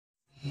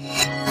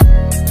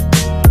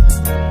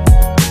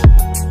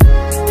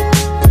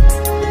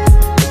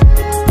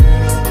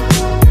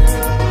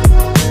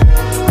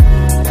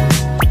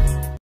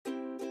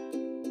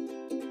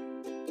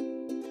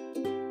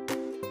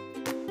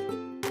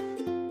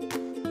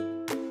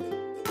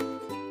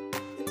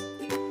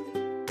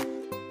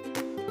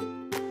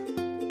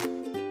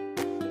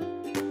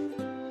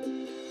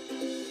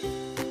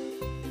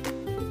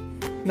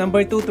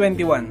Number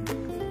 221.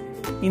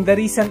 In the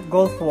recent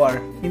Gulf War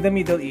in the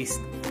Middle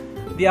East,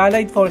 the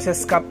Allied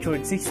forces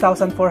captured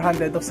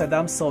 6,400 of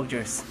Saddam's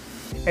soldiers,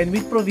 and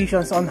with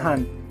provisions on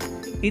hand,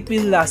 it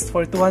will last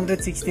for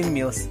 216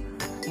 meals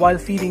while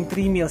feeding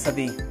 3 meals a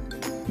day.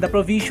 The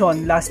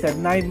provision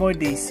lasted 9 more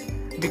days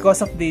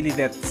because of daily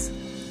deaths.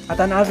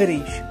 At an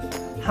average,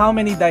 how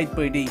many died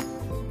per day?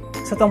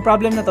 So tong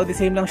problem na to, the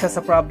same lang siya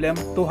sa problem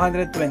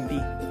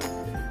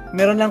 220.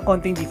 Meron lang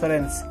konting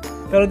difference,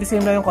 pero the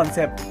same lang yung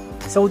concept.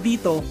 So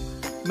dito,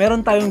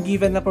 meron tayong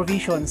given na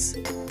provisions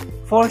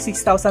for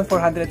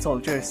 6,400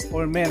 soldiers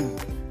or men.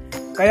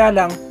 Kaya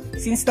lang,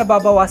 since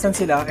nababawasan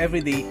sila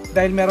everyday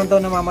dahil meron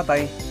daw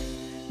namamatay,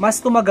 mas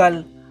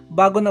tumagal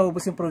bago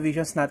naubos yung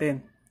provisions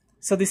natin.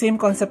 So the same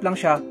concept lang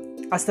siya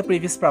as the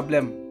previous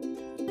problem.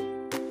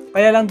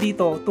 Kaya lang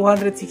dito,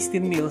 216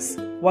 meals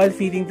while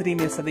feeding 3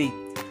 meals a day.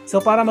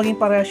 So para maging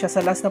pareha siya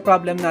sa last na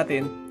problem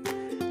natin,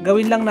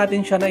 gawin lang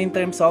natin siya na in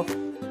terms of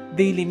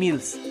daily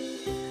meals.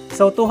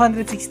 So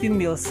 216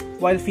 meals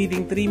while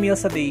feeding 3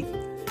 meals a day,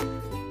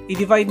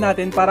 i-divide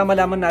natin para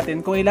malaman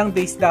natin kung ilang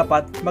days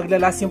dapat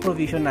maglalas yung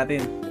provision natin.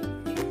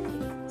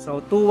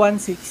 So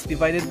 216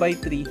 divided by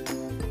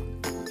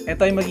 3,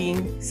 ito ay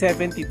magiging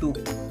 72.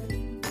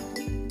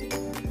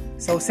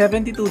 So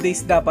 72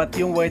 days dapat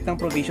yung worth ng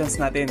provisions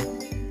natin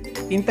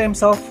in terms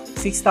of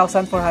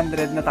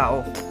 6,400 na tao.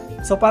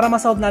 So para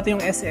masolve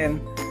natin yung SN,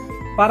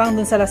 parang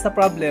dun sa last na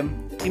problem,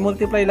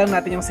 i-multiply lang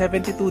natin yung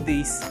 72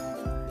 days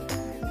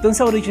dun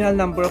sa original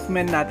number of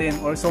men natin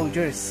or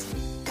soldiers.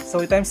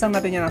 So i-times lang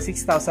natin yan ng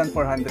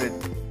 6,400.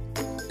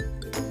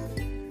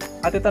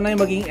 At ito na yung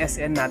magiging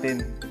SN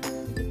natin.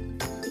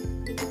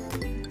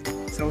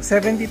 So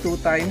 72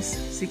 times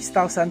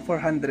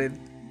 6,400,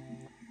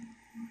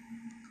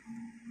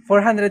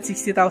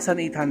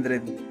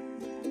 460,800.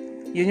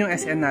 Yun yung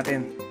SN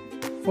natin.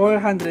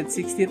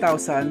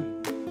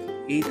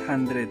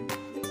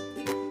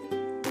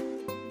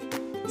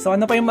 460,800. So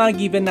ano pa yung mga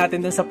given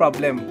natin dun sa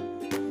problem?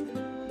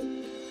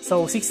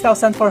 So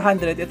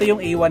 6,400, ito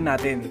yung A1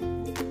 natin.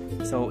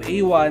 So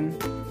A1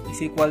 is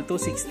equal to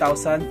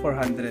 6,400.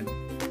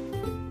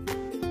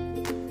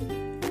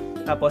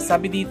 Tapos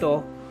sabi dito,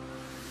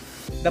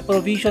 the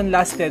provision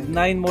lasted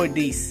 9 more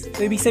days.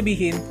 So ibig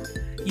sabihin,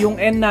 yung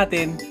N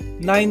natin,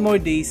 9 more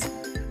days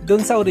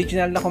dun sa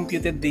original na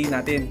computed day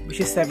natin,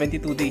 which is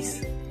 72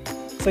 days.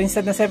 So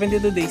instead na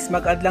 72 days,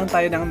 mag-add lang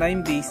tayo ng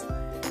 9 days,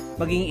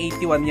 maging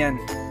 81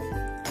 yan.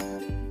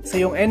 So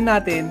yung N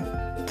natin,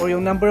 or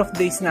yung number of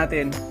days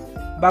natin,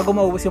 bago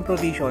maubos yung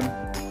provision,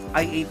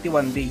 ay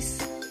 81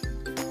 days.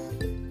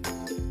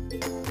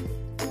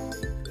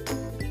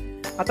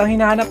 At ang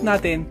hinahanap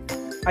natin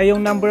ay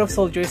yung number of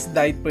soldiers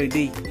died per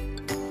day,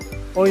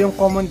 o yung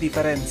common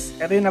difference.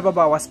 Ito yung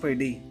nababawas per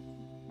day.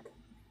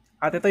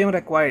 At ito yung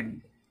required.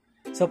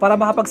 So para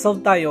makapag-solve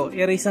tayo,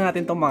 erase na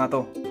natin itong mga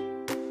to.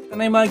 Ito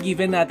na yung mga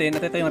given natin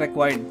at ito yung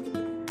required.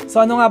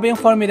 So ano nga ba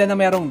yung formula na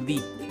mayroong D?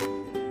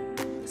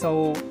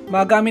 So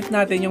magamit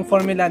natin yung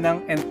formula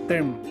ng nth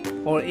term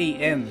or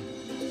AN.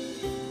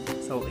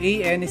 So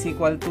AN is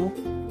equal to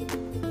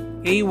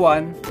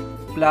A1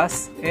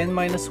 plus N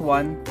minus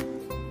 1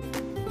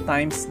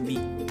 times D.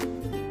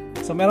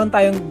 So meron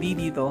tayong D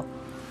dito,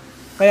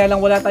 kaya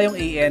lang wala tayong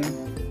AN,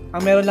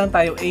 ang meron lang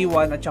tayo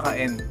A1 at saka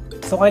N.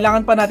 So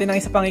kailangan pa natin ng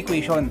isa pang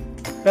equation,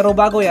 pero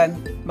bago yan,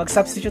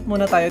 mag-substitute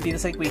muna tayo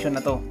dito sa equation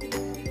na to.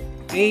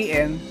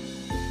 AN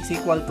is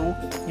equal to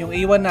yung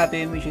A1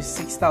 natin, which is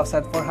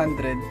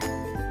 6,400,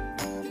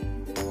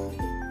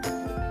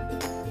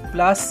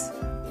 plus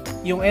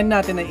yung N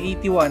natin ay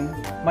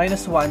 81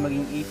 minus 1,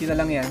 maging 80 na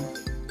lang yan,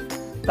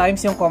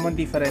 times yung common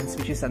difference,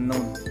 which is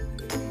unknown.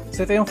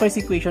 So ito yung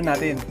first equation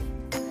natin.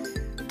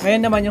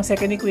 Ngayon naman yung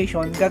second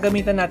equation,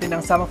 gagamitan natin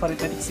ng sum of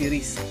arithmetic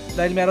series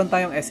dahil meron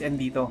tayong SN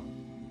dito.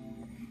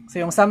 So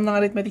yung sum ng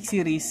arithmetic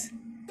series,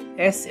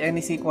 SN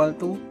is equal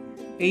to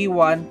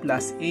A1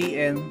 plus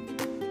AN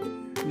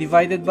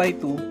divided by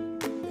 2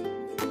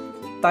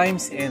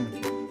 times N.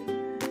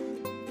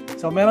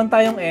 So meron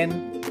tayong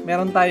N,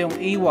 meron tayong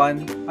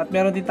A1, at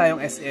meron din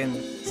tayong SN.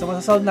 So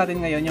masasolve natin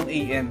ngayon yung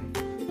AN.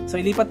 So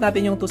ilipat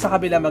natin yung 2 sa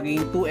kabila,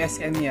 magiging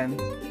 2SN yan.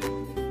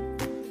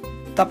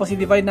 Tapos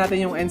i-divide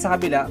natin yung N sa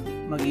kabila,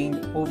 magiging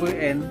over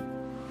N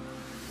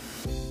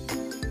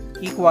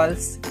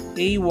equals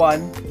A1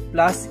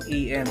 plus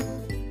AN.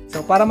 So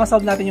para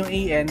masolve natin yung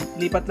AN,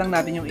 lipat lang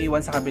natin yung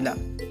A1 sa kabila.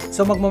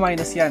 So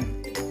magma-minus yan,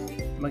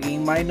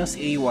 magiging minus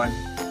A1.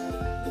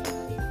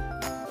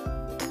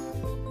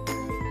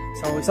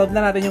 So solve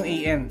na natin yung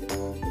AN.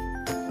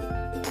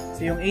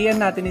 So yung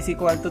AN natin is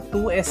equal to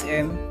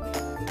 2SN,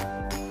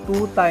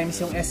 2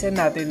 times yung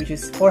SN natin, which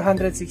is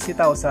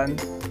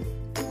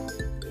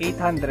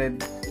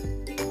 460,800,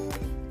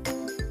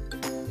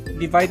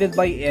 divided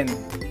by N,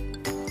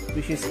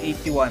 which is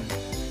 81,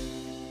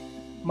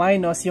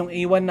 minus yung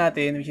A1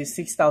 natin, which is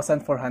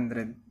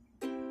 6,400.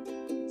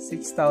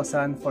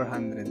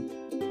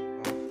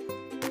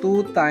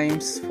 2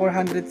 times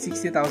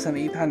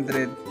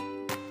 460,800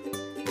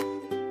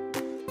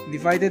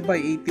 divided by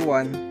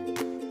 81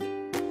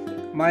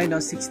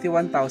 minus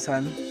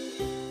 61,000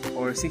 or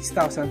or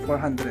 6,400.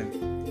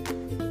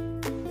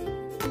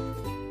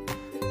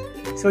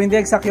 So, hindi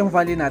exact yung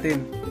value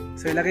natin.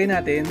 So, ilagay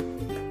natin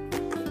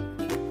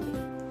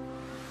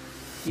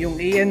yung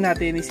AN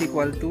natin is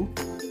equal to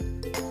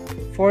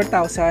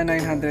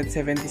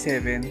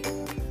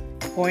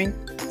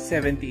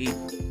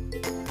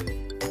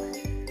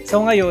 4,977.78.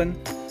 So, ngayon,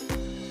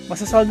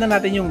 masasolve na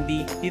natin yung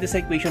D dito sa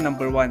equation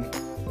number 1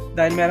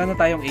 dahil meron na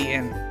tayong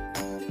AN.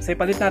 So,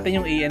 ipalit natin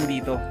yung AN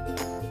dito.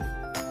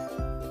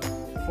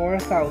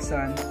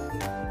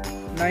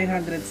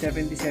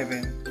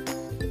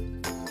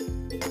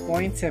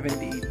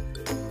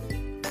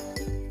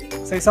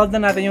 4,977.78. So, isolve na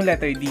natin yung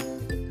letter D.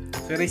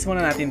 So, erase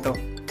muna natin to.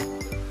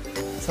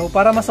 So,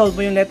 para ma-solve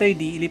mo yung letter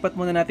D, ilipat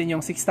muna natin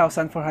yung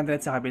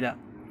 6,400 sa kabila.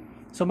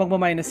 So,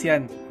 magma-minus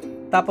yan.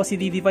 Tapos,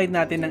 i-divide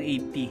natin ng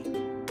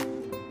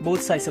 80.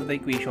 Both sides of the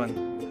equation.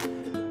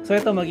 So,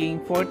 ito maging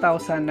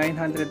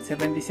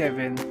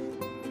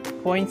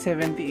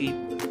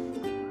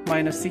 4,977.78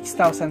 minus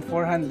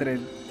 6,400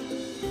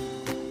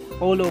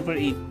 all over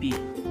 80.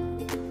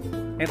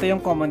 Ito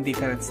yung common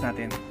difference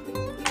natin.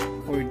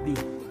 Or D.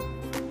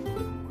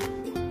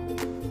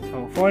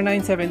 So,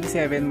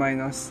 4,977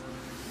 minus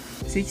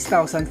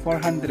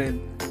 6,400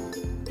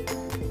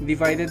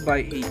 divided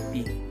by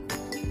 80.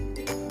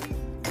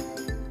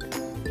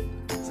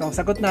 So, ang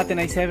sagot natin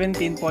ay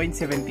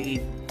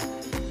 17.78.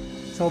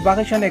 So,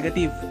 bakit siya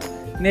negative?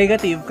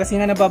 Negative kasi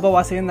nga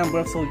nababawasan yung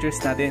number of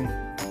soldiers natin.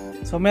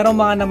 So, merong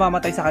mga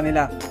namamatay sa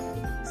kanila.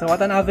 So,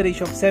 at an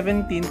average of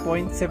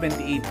 17.78.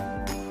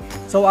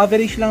 So,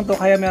 average lang to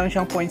kaya meron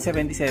siyang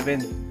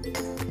 0.77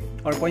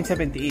 or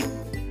 0.78.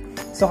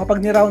 So,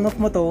 kapag ni-round off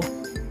mo to,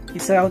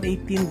 it's around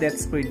 18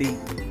 deaths per day.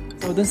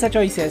 So, dun sa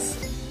choices,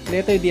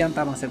 letter D ang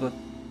tamang sagot.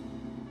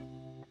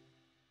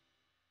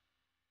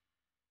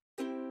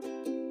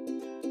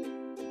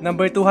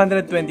 Number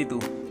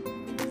 222.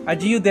 A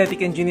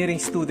geodetic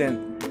engineering student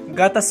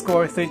got a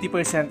score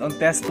 30% on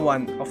test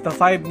 1 of the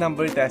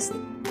 5-number test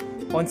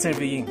on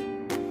surveying.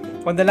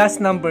 On the last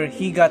number,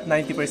 he got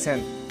 90%,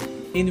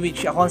 in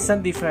which a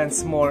constant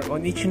difference more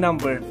on each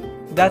number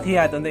that he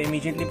had on the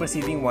immediately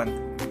preceding one.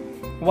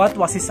 What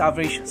was his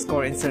average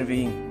score in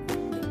surveying?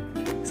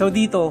 So,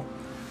 dito,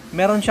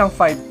 meron siyang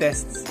 5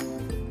 tests.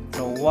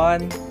 So,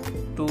 1,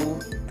 2,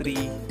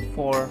 3,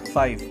 4,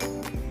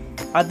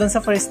 5. At dun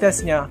sa first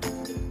test niya,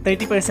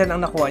 30%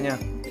 ang nakuha niya.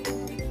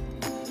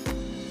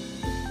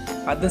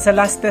 At dun sa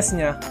last test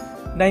niya,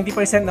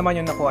 90% naman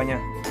yung nakuha niya.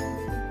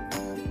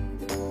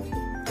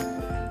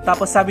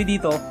 Tapos sabi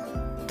dito,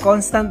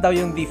 constant daw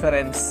yung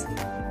difference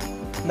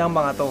ng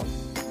mga to.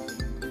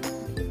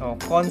 So,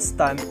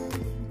 constant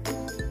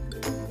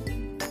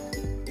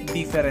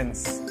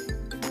difference.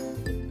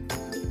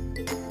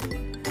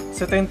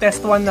 So, ito yung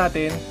test 1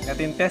 natin, ito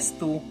yung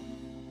test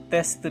 2,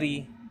 test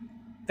 3,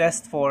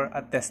 test 4,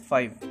 at test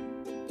 5.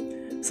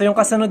 So, yung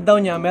kasunod daw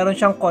niya, meron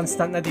siyang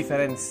constant na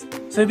difference.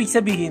 So, ibig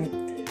sabihin,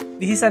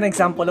 this is an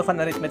example of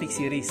an arithmetic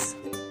series.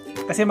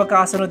 Kasi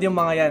magkakasunod yung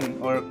mga yan,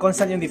 or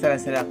constant yung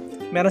difference nila.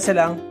 Meron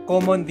silang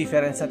common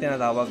difference na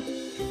tinatawag.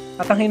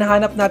 At ang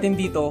hinahanap natin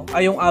dito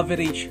ay yung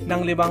average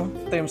ng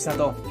 5 terms na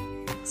to.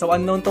 So,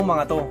 unknown tong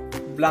mga to.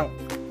 Blank.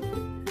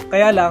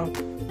 Kaya lang,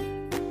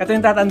 ito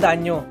yung tatandaan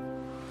nyo.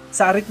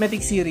 Sa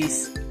arithmetic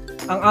series,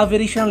 ang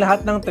average ng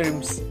lahat ng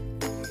terms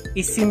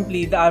is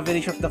simply the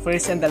average of the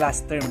first and the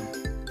last term.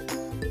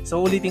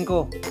 So, ulitin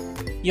ko.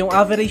 Yung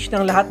average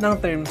ng lahat ng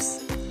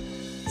terms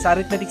sa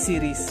arithmetic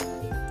series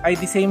ay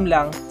the same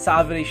lang sa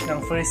average ng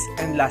first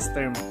and last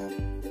term.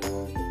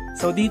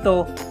 So,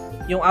 dito,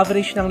 yung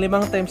average ng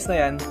 5 terms na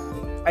yan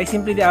ay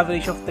simply the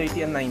average of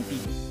 30 and 90.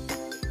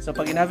 So,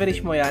 pag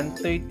in-average mo yan,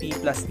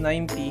 30 plus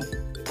 90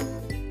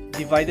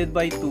 divided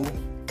by 2.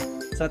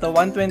 So, ito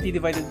 120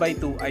 divided by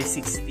 2 ay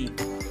 60.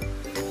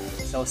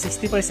 So,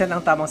 60%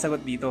 ang tamang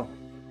sagot dito.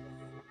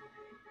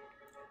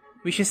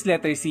 Which is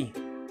letter C.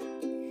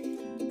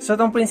 So,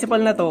 itong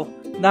principle na to,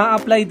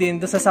 na-apply din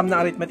do sa sum ng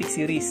arithmetic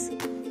series.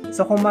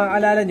 So, kung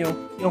maaalala nyo,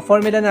 yung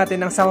formula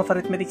natin ng sum of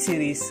arithmetic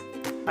series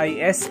ay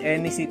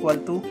Sn is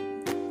equal to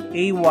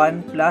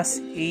A1 plus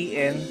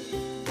An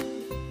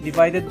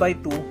divided by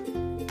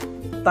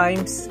 2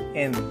 times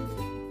n.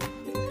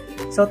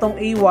 So, itong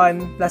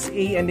A1 plus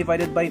An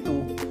divided by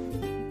 2,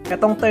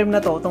 itong term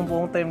na to, itong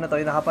buong term na to,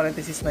 yung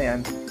nakaparenthesis na yan,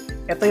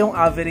 ito yung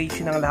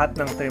average ng lahat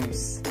ng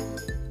terms.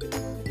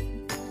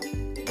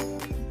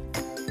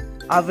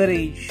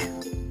 Average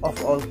of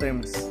all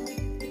terms.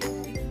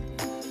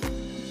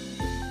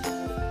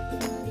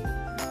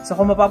 So,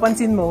 kung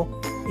mapapansin mo,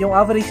 yung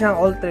average ng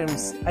all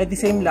terms ay the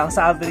same lang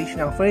sa average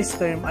ng first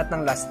term at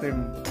ng last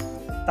term.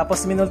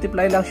 Tapos,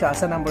 minultiply lang siya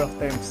sa number of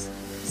terms.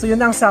 So, yun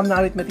ang sum ng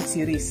arithmetic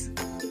series.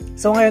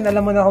 So, ngayon,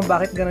 alam mo na kung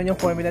bakit ganun yung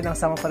formula ng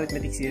sum of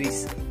arithmetic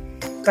series.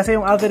 Kasi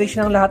yung average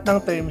ng lahat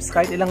ng terms,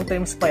 kahit ilang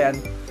terms pa yan,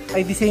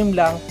 ay the same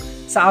lang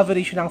sa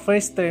average ng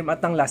first term at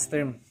ng last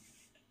term.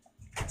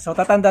 So,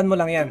 tatandaan mo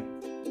lang yan.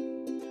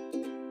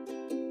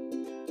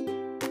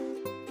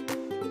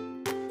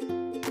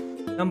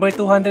 Number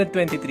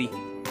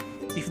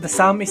 223. If the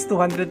sum is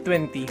 220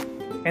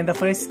 and the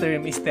first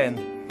term is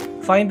 10,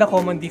 Find the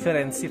common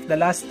difference if the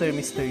last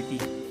term is 30.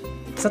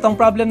 So tong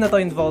problem na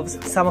to involves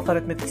sum of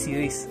arithmetic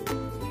series.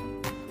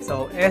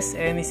 So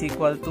Sn is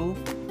equal to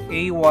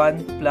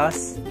A1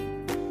 plus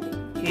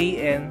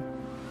An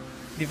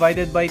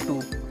divided by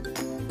 2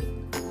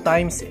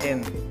 times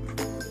n.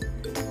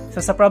 So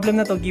sa problem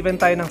na to,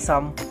 given tayo ng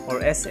sum or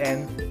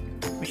Sn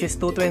which is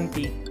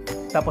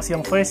 220, tapos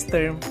yung first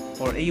term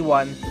or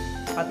A1,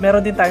 at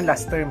meron din tayong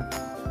last term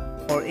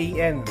or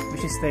An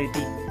which is 30.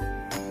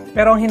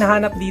 Pero ang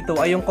hinahanap dito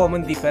ay yung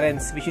common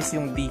difference which is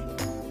yung D.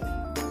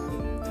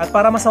 At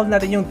para ma-solve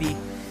natin yung D,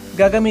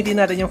 gagamitin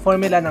natin yung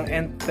formula ng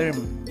nth term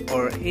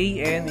or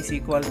An is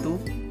equal to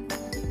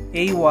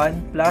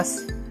A1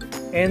 plus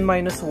n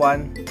minus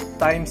 1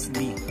 times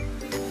D.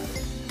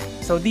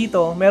 So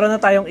dito, meron na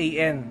tayong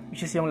An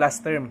which is yung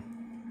last term,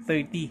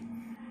 30.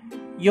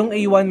 Yung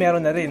A1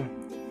 meron na rin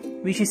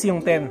which is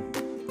yung 10.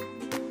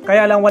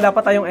 Kaya lang wala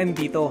pa tayong n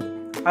dito.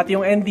 At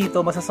yung n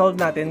dito, masasolve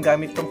natin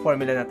gamit tong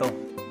formula na to.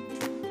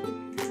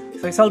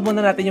 So isolve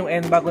muna natin yung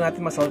n bago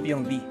natin masolve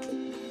yung D.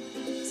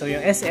 So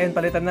yung Sn,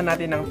 palitan na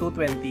natin ng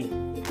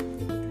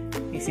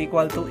 220 is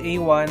equal to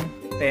A1,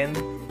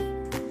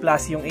 10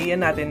 plus yung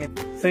An natin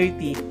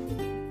 30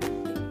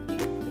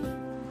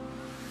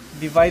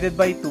 divided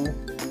by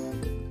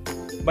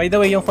 2. By the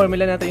way, yung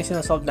formula natin yung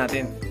sinasolve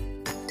natin.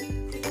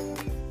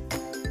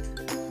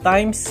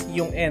 Times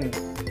yung n.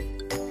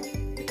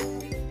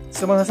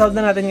 So masasolve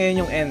na natin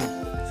ngayon yung n.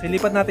 So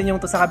ilipat natin yung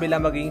to sa kabila,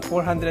 maging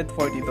 442.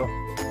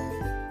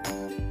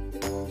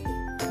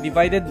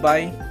 Divided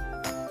by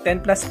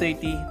 10 plus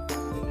 30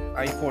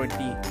 ay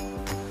 40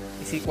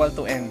 is equal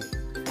to n.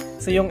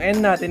 So yung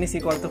n natin is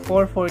equal to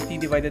 440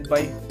 divided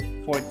by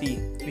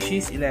 40 which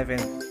is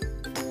 11.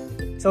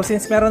 So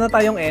since meron na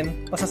tayong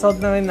n, masasolve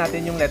na rin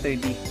natin yung letter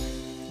D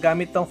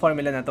gamit tong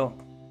formula na to.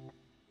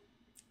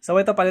 So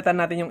ito, palitan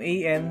natin yung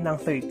An ng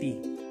 30.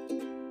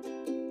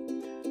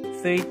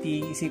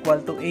 30 is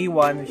equal to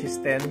A1 which is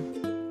 10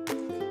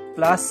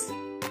 plus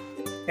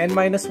n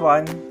minus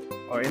 1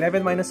 or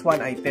 11 minus 1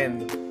 ay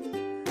 10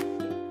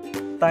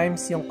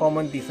 times yung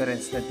common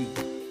difference na D.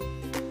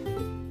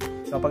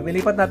 So pag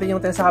nilipat natin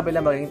yung 10 sa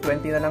kabila, maging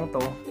 20 na lang to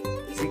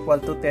is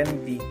equal to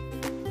 10D.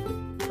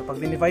 So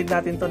pag dinivide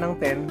natin to ng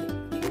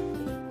 10,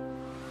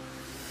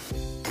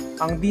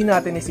 ang D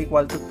natin is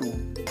equal to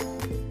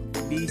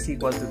 2. D is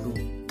equal to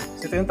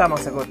 2. So ito yung tamang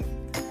sagot.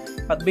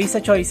 At based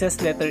sa choices,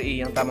 letter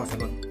A ang tamang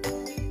sagot.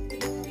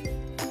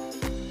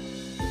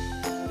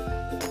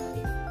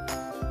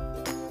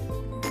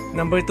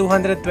 Number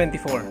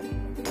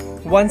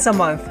 224. Once a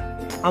month,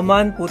 a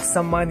man puts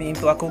some money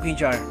into a cookie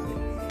jar.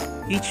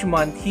 Each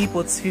month, he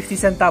puts 50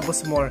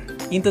 centavos more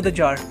into the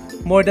jar,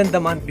 more than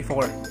the month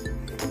before.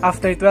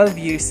 After 12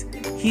 years,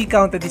 he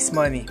counted his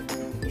money.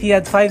 He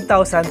had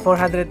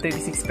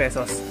 5,436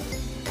 pesos.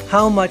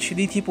 How much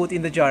did he put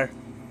in the jar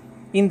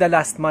in the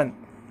last month?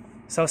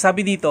 So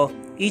sabi dito,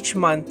 each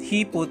month,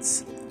 he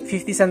puts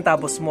 50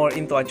 centavos more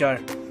into a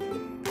jar.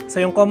 So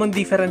yung common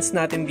difference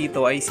natin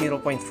dito ay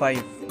 0.5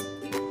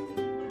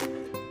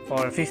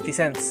 or 50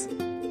 cents.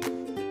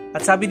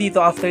 At sabi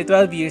dito, after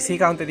 12 years, he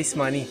counted his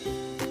money.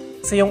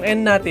 So yung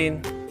n natin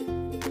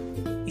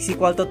is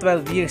equal to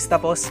 12 years.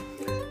 Tapos,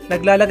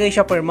 naglalagay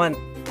siya per month.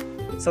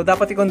 So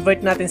dapat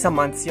i-convert natin sa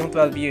months yung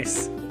 12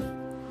 years.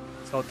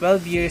 So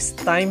 12 years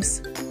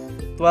times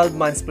 12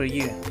 months per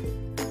year.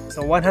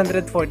 So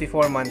 144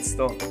 months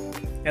to.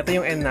 Ito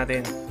yung n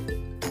natin.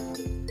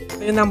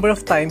 Ito yung number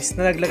of times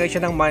na naglagay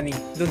siya ng money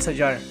dun sa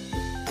jar.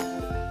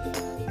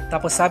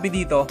 Tapos sabi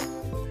dito,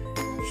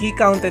 he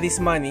counted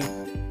his money.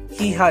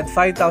 He had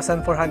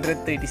 5,436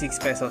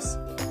 pesos.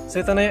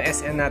 So ito na yung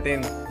Sn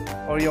natin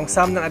or yung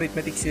sum ng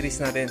arithmetic series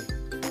natin.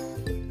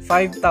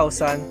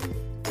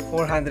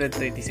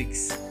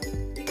 5,436.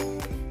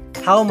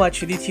 How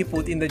much did he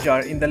put in the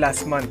jar in the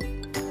last month?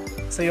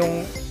 So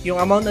yung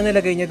amount na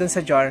nilagay niya dun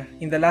sa jar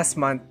in the last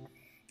month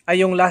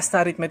ay yung last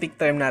na arithmetic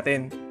term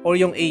natin or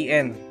yung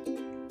An.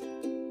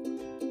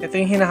 Ito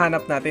yung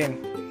hinahanap natin.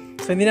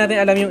 So hindi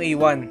natin alam yung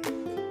A1.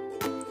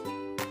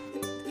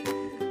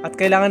 At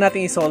kailangan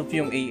natin i-solve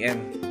yung An.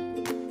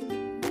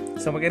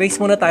 So mag-erase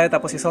muna tayo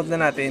tapos i-solve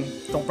na natin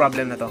itong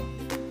problem na to.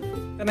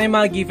 Ito na yung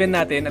mga given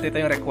natin at ito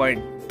yung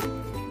required.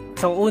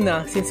 So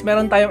una, since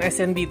meron tayong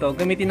Sn dito,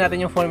 gamitin natin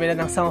yung formula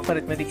ng sum of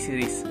arithmetic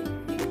series.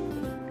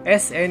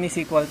 Sn is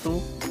equal to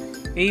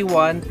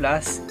A1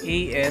 plus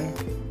An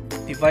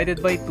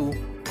divided by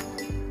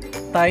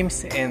 2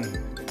 times n.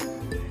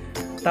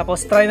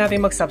 Tapos try natin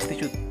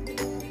mag-substitute.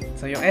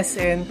 So yung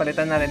Sn,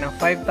 palitan natin ng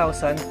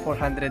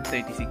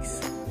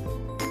 5,436.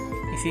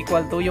 Is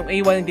equal to, yung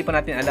A1 hindi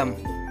pa natin alam.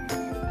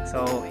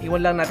 So,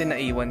 iwan lang natin na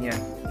A1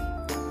 yan.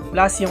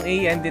 Plus yung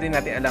An, hindi rin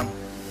natin alam.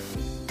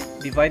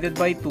 Divided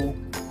by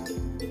 2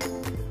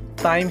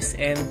 times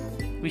n,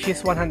 which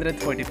is 144.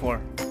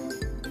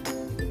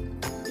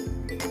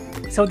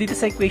 So, dito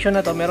sa equation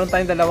na to, meron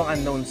tayong dalawang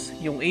unknowns,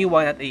 yung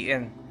A1 at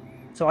An.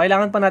 So,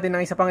 kailangan pa natin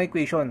ng isa pang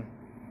equation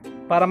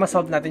para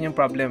ma-solve natin yung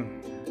problem.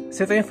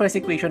 So, ito yung first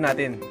equation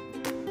natin.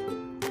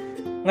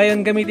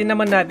 Ngayon, gamitin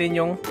naman natin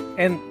yung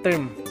nth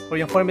term or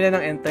yung formula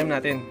ng nth term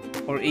natin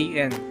or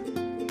An.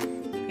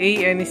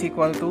 AN is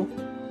equal to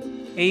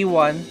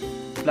A1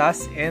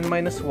 plus N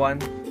minus 1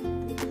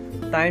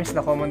 times the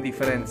common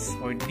difference,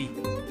 or D.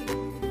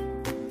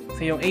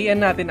 So yung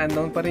AN natin,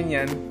 unknown pa rin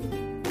yan,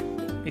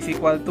 is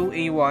equal to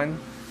A1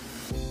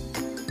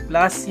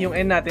 plus yung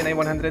N natin ay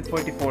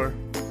 144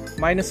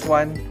 minus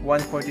 1,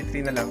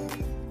 143 na lang,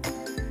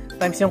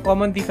 times yung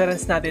common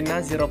difference natin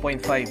na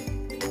 0.5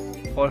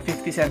 or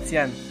 50 cents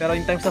yan. Pero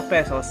in terms of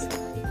pesos,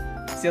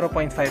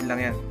 0.5 lang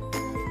yan.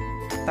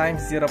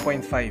 Times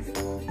 0.5.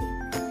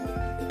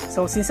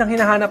 So, since ang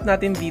hinahanap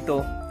natin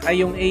dito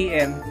ay yung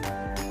AN,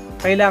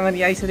 kailangan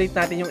i-isolate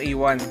natin yung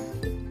A1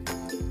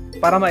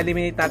 para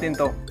ma-eliminate natin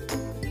to.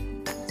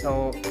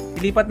 So,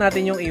 ilipat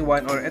natin yung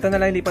A1, or ito na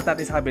lang ilipat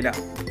natin sa kabila.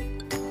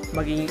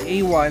 Magiging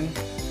A1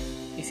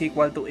 is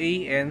equal to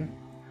AN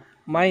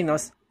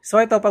minus,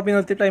 so ito, pag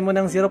binultiply mo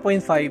ng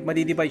 0.5,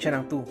 madidivide siya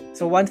ng 2.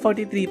 So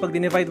 143, pag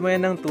dinivide mo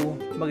yan ng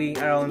 2,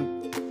 magiging around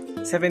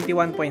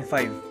 71.5.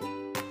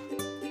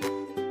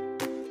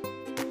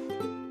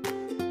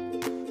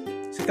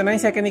 So ito na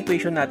yung second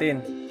equation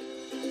natin.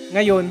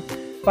 Ngayon,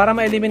 para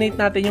ma-eliminate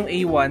natin yung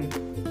A1,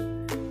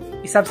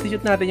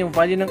 i-substitute natin yung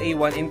value ng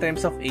A1 in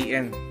terms of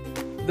AN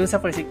dun sa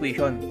first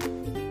equation.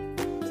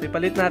 So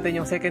ipalit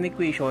natin yung second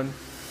equation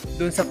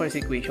dun sa first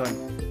equation.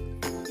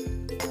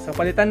 So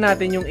palitan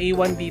natin yung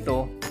A1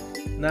 dito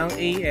ng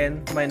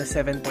AN minus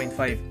 7.5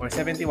 or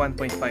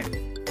 71.5.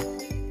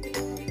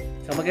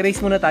 So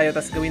mag-erase muna tayo,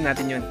 tapos gawin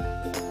natin yun.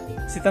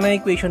 So ito na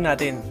yung equation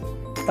natin.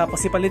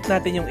 Tapos ipalit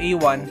natin yung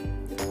A1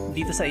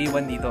 dito sa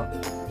A1 dito.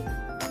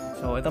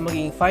 So ito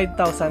magiging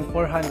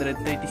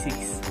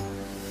 5,436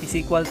 is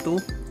equal to,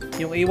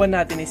 yung A1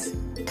 natin is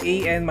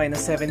AN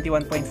minus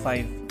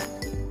 71.5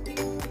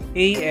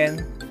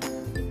 AN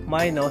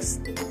minus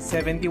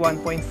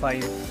 71.5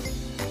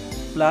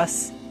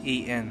 plus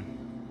AN.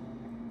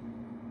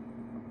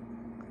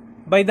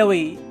 By the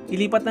way,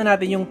 ilipat na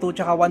natin yung 2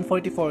 tsaka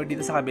 144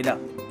 dito sa kabila.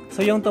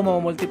 So yung 2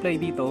 multiply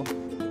dito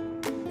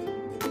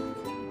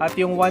at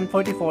yung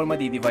 144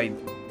 madidivide.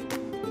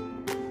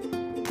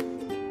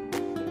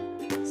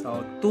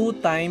 So 2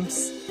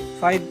 times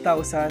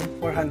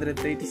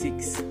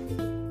 5,436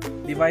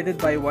 divided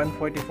by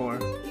 144,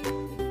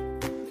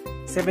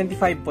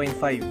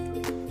 75.5.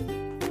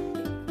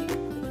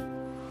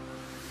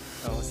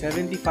 So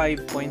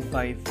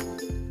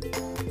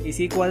 75.5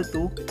 is equal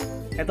to,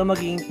 ito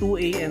magiging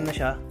 2AN na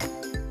siya,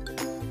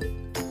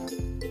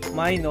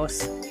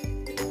 minus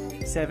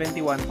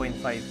 71.5.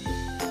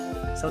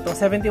 So itong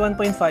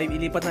 71.5,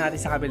 ilipat na natin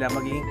sa kabila,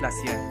 magiging plus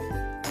yan.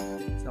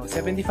 So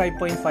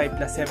 75.5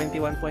 plus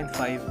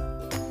 71.5.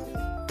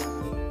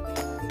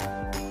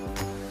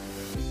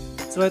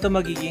 So ito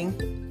magiging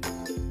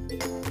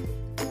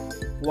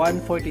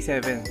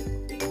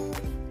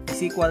 147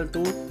 is equal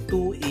to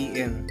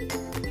 2AN.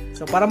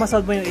 So para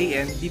ma-solve mo yung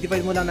AN,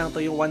 di-divide mo lang ng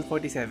to yung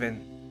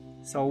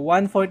 147. So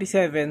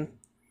 147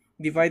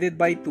 divided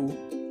by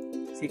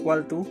 2 is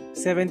equal to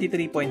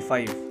 73.5.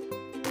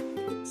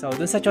 So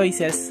dun sa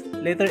choices,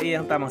 letter A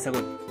ang tamang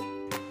sagot.